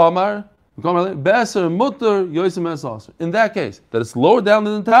 In that case, that it's lower down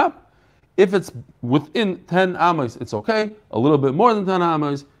than the top. If it's within 10 amas, it's okay. A little bit more than 10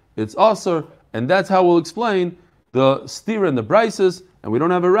 amas, it's asur. And that's how we'll explain the stira and the brises. And we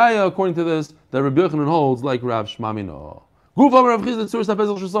don't have a raya according to this that Rabbi Yochanan holds like Rav Shmamino. We learned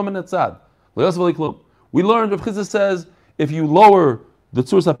Rav Chizda says if you lower the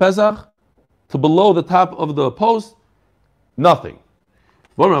Tzuras HaPesach to below the top of the post, nothing.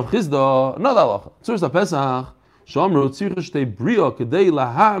 Rav Chizda, another halacha. Tzuras HaPesach, Shomru tzircha shtei brio kedei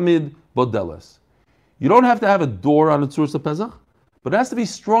lahamid bodeles. You don't have to have a door on the Tzuras HaPesach, but it has to be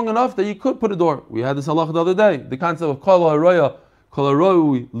strong enough that you could put a door. We had this halacha the other day. The concept of kol haroya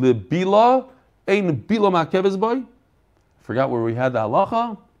lebila ein bila ma'keves boy. Forgot where we had the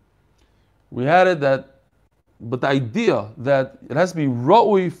halacha. We had it but the idea that it has to be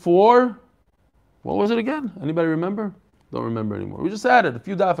roi for, what was it again? Anybody remember? Don't remember anymore. We just had it a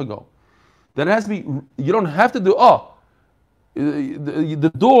few daf ago. That it has to be, you don't have to do,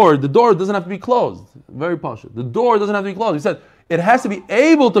 the door doesn't have to be closed. Very posh. The door doesn't have to be closed. He said it has to be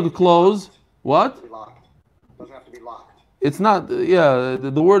able to close. What? It doesn't have to be locked. It's not,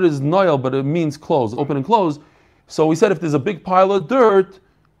 the word is noel, but it means close, open and close. So we said if there's a big pile of dirt,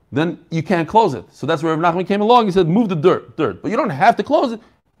 then you can't close it. So that's where Rav Nachman came along. He said, move the dirt. But you don't have to close it.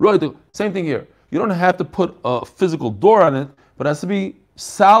 Right, same thing here. You don't have to put a physical door on it, but it has to be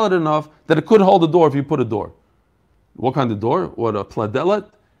solid enough that it could hold the door if you put a door. What kind of door? What, a pladelet?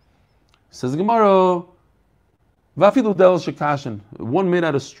 Says the Gemara, vafilu del shekashin, one made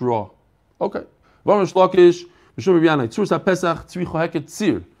out of straw. Okay.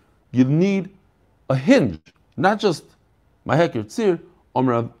 You need a hinge, not just maheker tzir.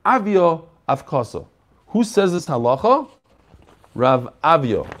 Rav Avio Avkasa. Who says this halacha? Rav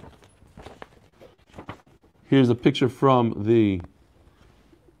Avio. Here's a picture from the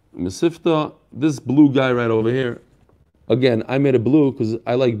Mesifta. This blue guy right over here. Again, I made it blue because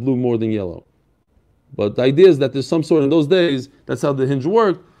I like blue more than yellow. But the idea is that there's some sort, in those days, that's how the hinge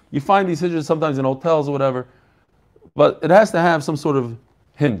worked. You find these hinges sometimes in hotels or whatever. But it has to have some sort of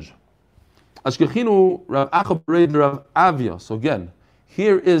hinge. Ashkechinu Rav Achab Rav Avio. So again,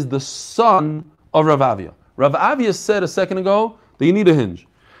 here is the son of Rav Avia. Rav Avia said a second ago that you need a hinge.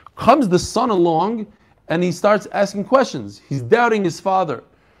 Comes the son along and he starts asking questions. He's doubting his father.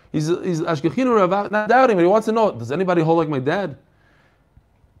 He's Ashkechinu Rav Avia, not doubting, but he wants to know, does anybody hold like my dad?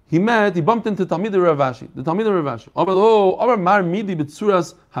 He bumped into Talmid Rav Ashi. The Talmid Rav Ashi.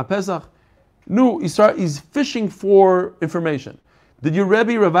 No, he's fishing for information. Did your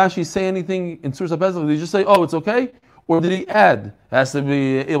Rebbe Rav Ashi say anything in Tzuras HaPesach? Did he just say, oh, it's okay? Or did he add? It has to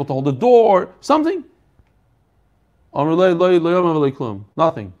be able to hold the door, something?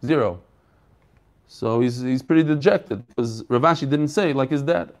 Nothing, zero. So he's pretty dejected because Rav Ashi didn't say like his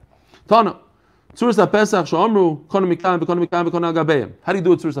dad. Tana, Tzuras HaPesach she'amru konu mikan v'konu agabeim. How do you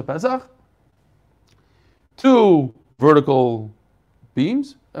do it Tzuras HaPesach? 2 vertical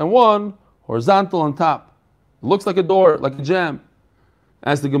beams and 1 horizontal on top. It looks like a door, like a jam.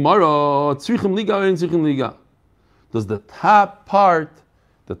 As the Gemara, tzrichim liga or tzrichim liga. Does the top part,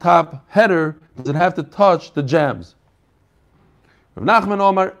 the top header, does it have to touch the jambs? Rav Nachman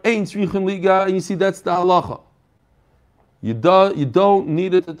Omar, ein tzrichim liga, and you see that's the halacha. You don't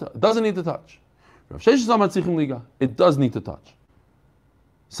need it. It doesn't need to touch. Rav Sheshes Omar tzrichim liga, it does need to touch.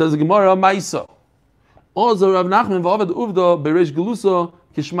 Says the Gemara, Maisa. Also Rav Nachman v'avad uvda bereish gelusa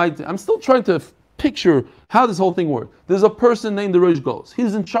kishmaite. I'm still trying to picture how this whole thing works. There's a person named the Rosh Golos.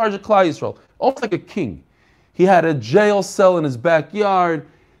 He's in charge of Klal Yisrael, almost like a king. He had a jail cell in his backyard.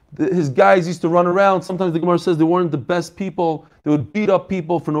 His guys used to run around. Sometimes the Gemara says they weren't the best people. They would beat up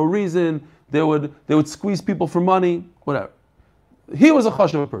people for no reason. They would squeeze people for money, whatever. He was a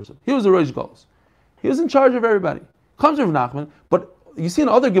chashuv person. He was a Rosh Golos. He was in charge of everybody. Comes Rav Nachman, but you see in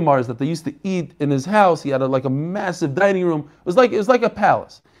other Gemaras that they used to eat in his house. He had like a massive dining room. It was like a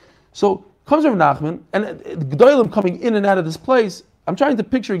palace. So comes Rav Nachman, and Gedolim coming in and out of this place. I'm trying to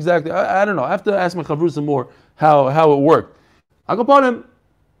picture exactly. I don't know. I have to ask my chavrusa more how it worked. I go upon him.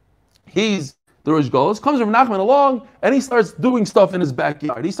 He's the Rosh Golos. Comes Rav Nachman along, and he starts doing stuff in his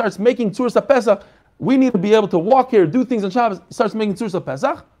backyard. He starts making Tzuras HaPesach. We need to be able to walk here, do things on Shabbos. He starts making Tzuras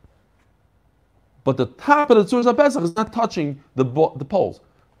HaPesach. But the top of the Tzuras HaPesach is not touching the poles.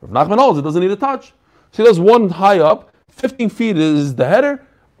 Rav Nachman holds it doesn't need a touch. So he does one high up, 15 feet is the header,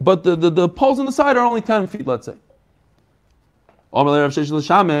 but the poles on the side are only 10 feet, let's say. Rav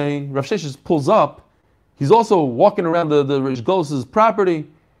Sheshes pulls up. He's also walking around the Rish Golus' property.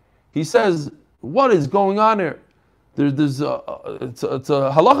 He says, what is going on here? It's a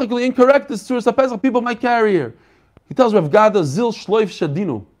halachically incorrect, this Tzuras HaPesach people might carry here. He tells Rav Gada, Zil Shloif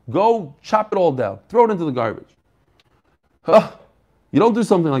Shadinu, go chop it all down, throw it into the garbage. You don't do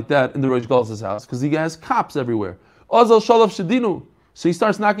something like that in the Rish Golus' house because he has cops everywhere. Ozal Shalav Shadinu. So he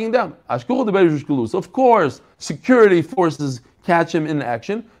starts knocking him down. So of course, security forces catch him in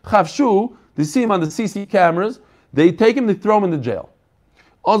action. Chavshu, they see him on the CC cameras. They take him, they throw him in the jail.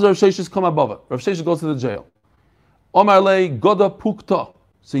 Also, Rav Sheshes come above it. Rav Sheshes goes to the jail. Omar le Goda Pukta.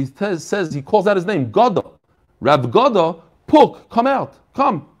 So he says, he calls out his name, Goda. Rav Goda, Puk, come out,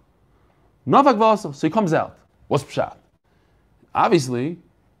 come. Navak Vasa. So he comes out. What's pshat? Obviously,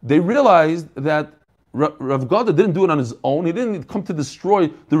 they realized that Rav Goda didn't do it on his own. He didn't come to destroy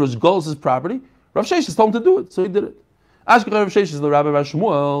the Rish Golus' property. Rav Sheshes told him to do it, so he did it. Ashkar Rav Sheshes, the Rabbi Rav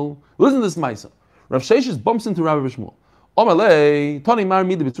Shmuel. Listen to this Maisa. Rav Sheshes bumps into Rabbi Rav Shmuel. Omalei, Tani Mar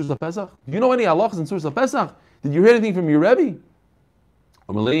Mida b'Tzuras HaPesach. Do you know any halachas in Tzuras HaPesach? Did you hear anything from your Rebbe?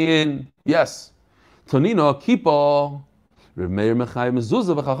 Omalei, yes. Tonino Kippah, Rav Meir Mechayim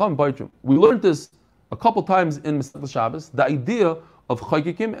Mezuzah v'Chacham Paitrim. We learned this a couple times in Masechet Shabbos. The idea of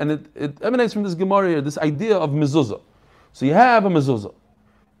Chaykikim, and it emanates from this Gemara here, this idea of mezuzah. So you have a mezuzah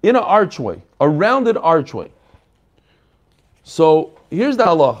in an archway, a rounded archway. So here's the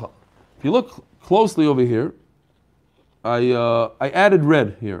halacha. If you look closely over here, I added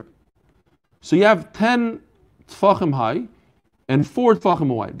red here. So you have 10 tfachim high and 4 tfachim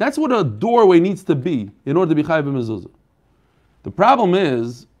wide. That's what a doorway needs to be in order to be chayav b'mezuzah. The problem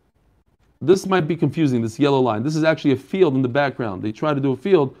is, this might be confusing, this yellow line. This is actually a field in the background. They try to do a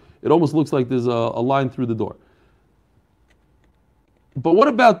field, it almost looks like there's a line through the door. But what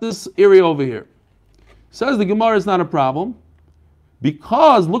about this area over here? Says the Gemara is not a problem,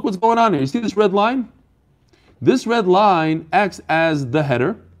 because look what's going on here. You see this red line? This red line acts as the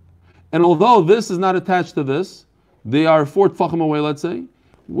header, and although this is not attached to this, they are 4 tfachim away, let's say,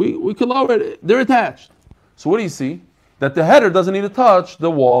 we can lower it, they're attached. So what do you see? That the header doesn't need to touch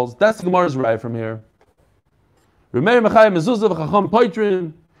the walls. That's the Gemara's right from here. That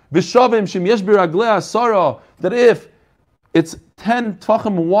if it's 10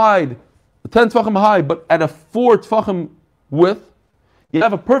 tfachim wide, 10 tfachim high, but at a 4 tfachim width, you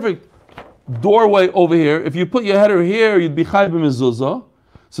have a perfect doorway over here. If you put your header here, you'd be chayv b'mezuzah.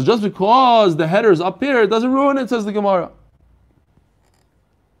 So just because the header is up here, it doesn't ruin it, says the Gemara.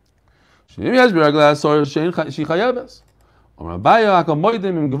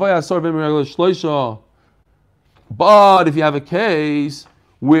 But if you have a case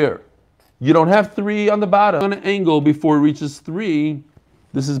where you don't have 3 on the bottom, on an angle before it reaches 3,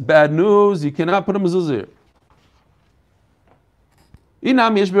 this is bad news. You cannot put a mezuzah here.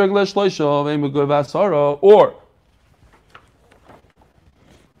 Or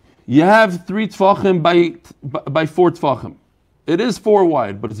you have 3 tfachim by 4 tfachim. It is 4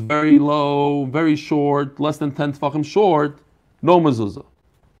 wide, but it's very low, very short, less than 10 tfachim short. No mezuzah.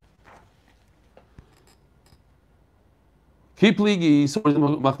 Kipligi, so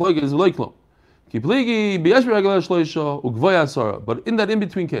machlokes is loiklom. Kipligi b'yesh b'regel shloisha ugvoya asara. But in that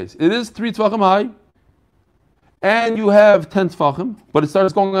in-between case, it is 3 tfachim high, and you have 10 tfachim, but it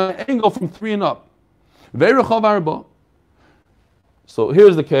starts going on an angle from 3 and up. Very rechav arba. So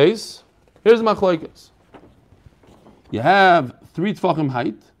here's the case. Here's the machlokes. You have 3 tfachim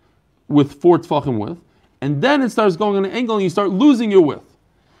height with 4 tfachim width, and then it starts going on an angle and you start losing your width.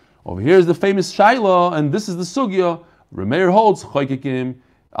 Over here is the famous Shaila, and this is the Sugya. Remeir holds Chaykikim.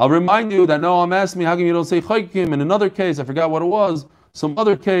 I'll remind you that Noam asked me, how come you don't say Chaykikim? In another case, I forgot what it was, some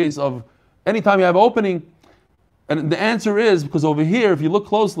other case of anytime you have opening, and the answer is, because over here, if you look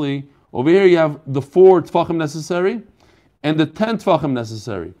closely, over here you have the 4 tfachim necessary and the 10 tfachim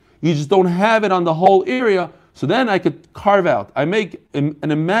necessary. You just don't have it on the whole area. So then I could carve out. I make an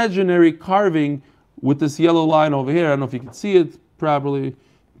imaginary carving with this yellow line over here. I don't know if you can see it properly,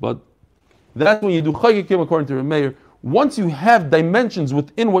 but that's when you do Chaykikim according to Remeir. Once you have dimensions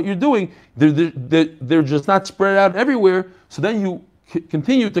within what you're doing, they're just not spread out everywhere. So then you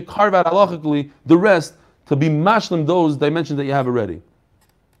continue to carve out halachically the rest to be mashlim those dimensions that you have already.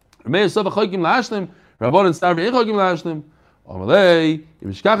 Remeir Sava Chaykim Lashlim, Rabbanan Stavri Chaykim Lashlim, Amalei,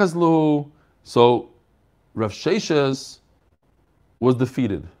 Yimishkachas Lu. So Rav Sheshes was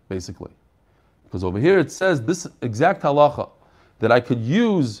defeated, basically. Because over here it says this exact halacha that I could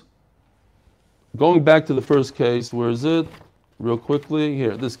use, going back to the first case, where is it? Real quickly,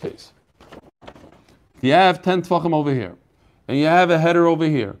 here, this case. If you have 10 tefachim over here, and you have a header over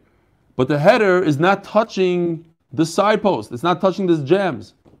here, but the header is not touching the side post, it's not touching these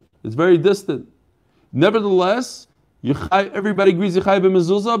jams, it's very distant. Nevertheless, everybody agrees Yechai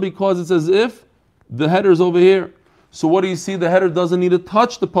b'mezuzah because it's as if the header is over here. So what do you see? The header doesn't need to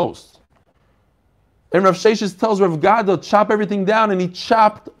touch the post. And Rav Sheshes tells Rav Gada, chop everything down, and he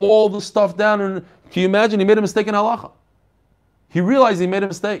chopped all the stuff down. And can you imagine? He made a mistake in halacha. He realized he made a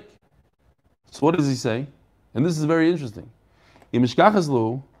mistake. So what does he say? And this is very interesting. In Mishkachas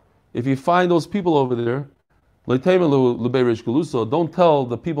Lu, if you find those people over there, don't tell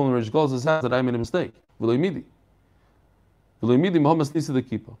the people in Rish Galusa's house that I made a mistake.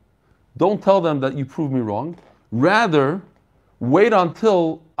 Don't tell them that you proved me wrong. Rather, wait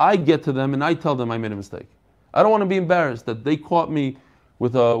until I get to them and I tell them I made a mistake. I don't want to be embarrassed that they caught me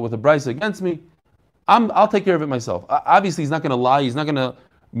with a braisa against me. I'll take care of it myself. Obviously, he's not going to lie. He's not going to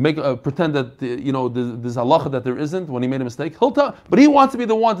pretend that there's halacha that there isn't when he made a mistake. He'll tell, but he wants to be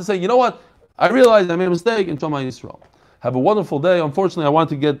the one to say, you know what? I realized I made a mistake and Shema Yisrael. Have a wonderful day. Unfortunately, I want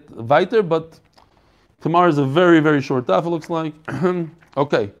to get weiter, but tomorrow is a very, very short daf, it looks like.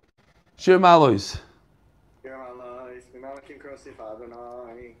 Okay. Shir Malois. Shir Malois. B'malakim krosif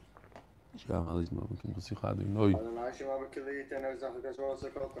Adonai. Shir Malois. B'malakim krosif Adonai. Adonai shema b'kelit enu zachak ashvar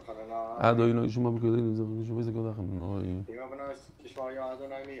sekot k'chadonai. Adonai shema b'kelit enu zachak ashvar sekot k'chadonai. Ima b'nos tishmo ya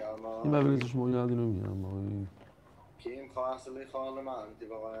Adonai miyamai. Ima b'nos tishmo ya Adonai miyamai. כי אם חס ליך למען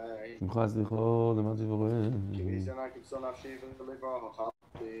תברך. אם חס ליך למען תברך. כי ביזונה כבשו נפשי ולברו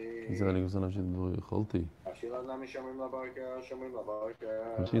אכלתי. ביזונה כבשו נפשי ולברו אכלתי. אשיל אדם משומרים לברכר, שומרים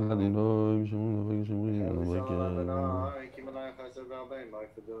לברכר. אשיל אדם משומרים לברכר, שומרים לברכר. כי מלאי חסד והרבה מה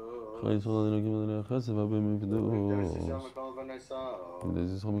יפדו. חי סוד אדוני כי מלאי חסד והרבה מה יפדו. ותרסיסו מכל ונסר.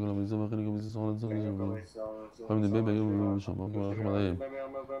 ותרסיסו מכל ונסר וכן יקום ותרסיסו לצור. חיים דבי ביום וביום ושם. ברחם עליהם.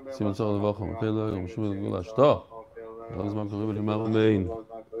 שים צור לברכם. פלא יום שוב לגולה. שתו. כל הזמן קוראים ולמר אמן.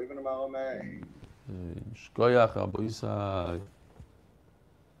 שכוייח, רבו ישי.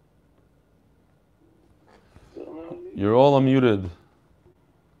 You're all unmuted.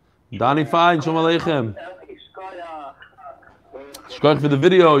 Donnie Fine, Shalom Aleichem. Shkoyach for the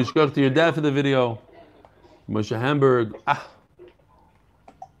video. Shkoyach to your dad for the video. Moshe Hamburg.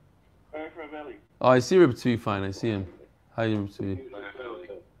 Oh, I see Reb Tzvi fine. I see him. Hi, Reb Tzvi.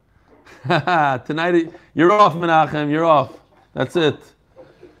 Tonight, you're off, Menachem. You're off. That's it.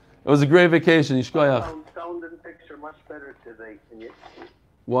 It was a great vacation. Yishkoyach. Sound and picture much better today.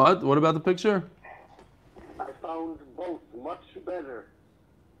 What? What about the picture? I found both much better.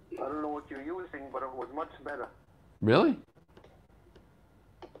 I don't know what you're using, but it was much better. Really?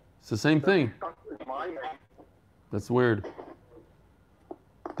 It's the same thing. That's weird.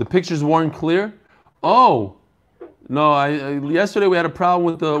 The pictures weren't clear? Oh! No, yesterday we had a problem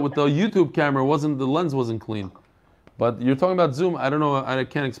with the YouTube camera. The lens wasn't clean. But you're talking about Zoom. I don't know. I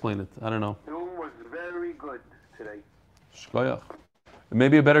can't explain it. I don't know. Zoom was very good today. Shkoyach.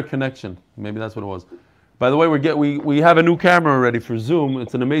 Maybe a better connection. Maybe that's what it was. By the way, we have a new camera already for Zoom.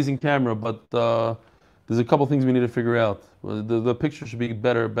 It's an amazing camera, but there's a couple things we need to figure out. The picture should be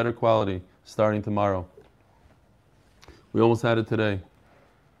better quality starting tomorrow. We almost had it today.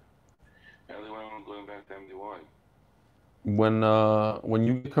 When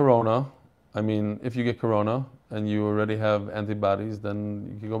you get corona, if you get corona and you already have antibodies, then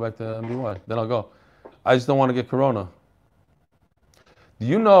you can go back to MDY. Then I'll go. I just don't want to get corona. Do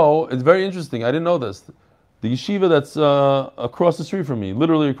you know, it's very interesting, I didn't know this. The yeshiva that's across the street from me,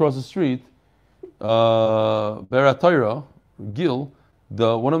 literally across the street, Berat Torah, Gil,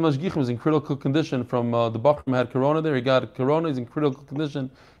 one of the mashgichim is in critical condition from the Bachram had corona there, he got corona, he's in critical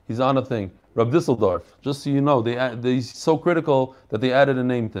condition, he's on a thing. Rav Disseldorf, just so you know, he's so critical that they added a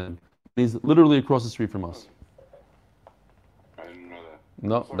name to him. He's literally across the street from us. I didn't know that.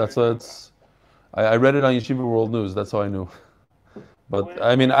 No, I read it on Yeshiva World News, that's how I knew. But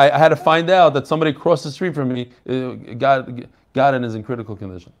I had to find out that somebody across the street from me got it and is in critical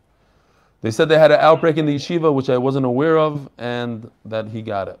condition. They said they had an outbreak in the yeshiva, which I wasn't aware of, and that he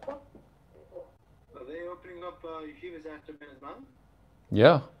got it. Are they opening up yeshivas after Ben Azman?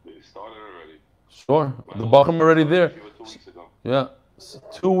 Yeah. They started already. Sure. The Bachram already there. 2 weeks ago. Yeah.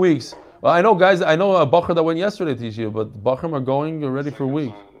 2 weeks. Well, I know guys, I know a Bachar that went yesterday to yeshiva, but Bachram are going already for a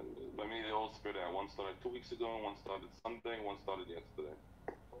week. By me, they all spread out. One started 2 weeks ago, one started Sunday, one started yesterday.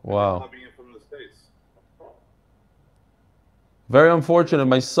 Wow. From the States. Very unfortunate.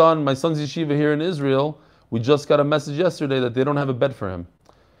 My son's yeshiva here in Israel, we just got a message yesterday that they don't have a bed for him.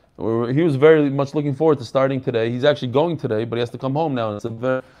 He was very much looking forward to starting today. He's actually going today, but he has to come home now.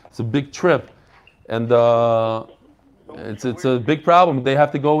 It's a big trip. And It's a big problem. They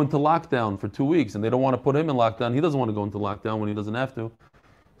have to go into lockdown for 2 weeks, and they don't want to put him in lockdown. He doesn't want to go into lockdown when he doesn't have to.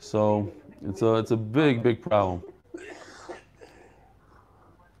 So it's a big problem.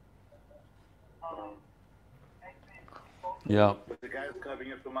 Yeah. But the guys coming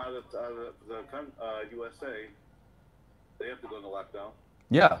in from out of the USA, they have to go into lockdown.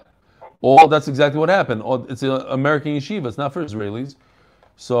 Yeah. That's exactly what happened. It's an American yeshiva. It's not for Israelis.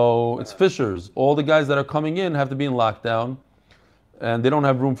 So it's Fishers. All the guys that are coming in have to be in lockdown, and they don't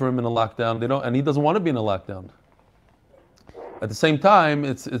have room for him in a lockdown. And he doesn't want to be in a lockdown. At the same time,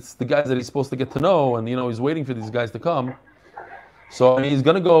 it's the guys that he's supposed to get to know, and he's waiting for these guys to come. So he's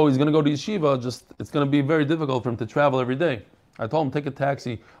gonna go to yeshiva. Just it's gonna be very difficult for him to travel every day. I told him take a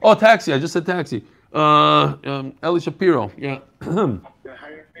taxi. Oh, taxi! I just said taxi. Eli Shapiro. Yeah. Can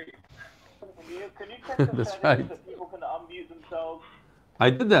you check the That's settings right. that people can unmute themselves? I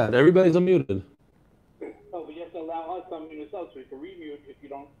did that. Everybody's unmuted. Oh, but you have to allow us to unmute yourself so we can remute if we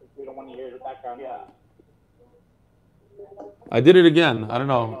don't want to hear the background. Yeah. I did it again. I don't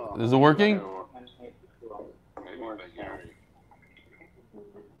know. Is it working? Maybe they hear you.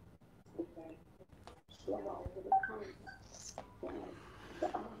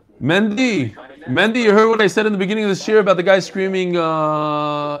 Mendy, you heard what I said in the beginning of this year about the guy screaming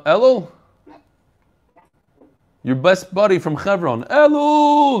Elul? Your best buddy from Hebron.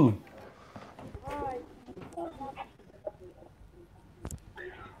 Elul!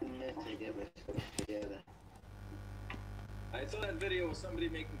 I saw that video with somebody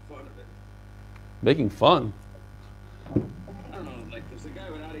making fun of it. Making fun? I don't know, like there's a guy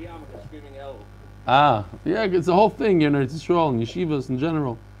without a yarmulke screaming Elul. Yeah, it's the whole thing, it's Israel and yeshivas in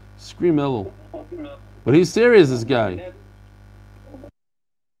general. Scream Elul. But he's serious, this guy.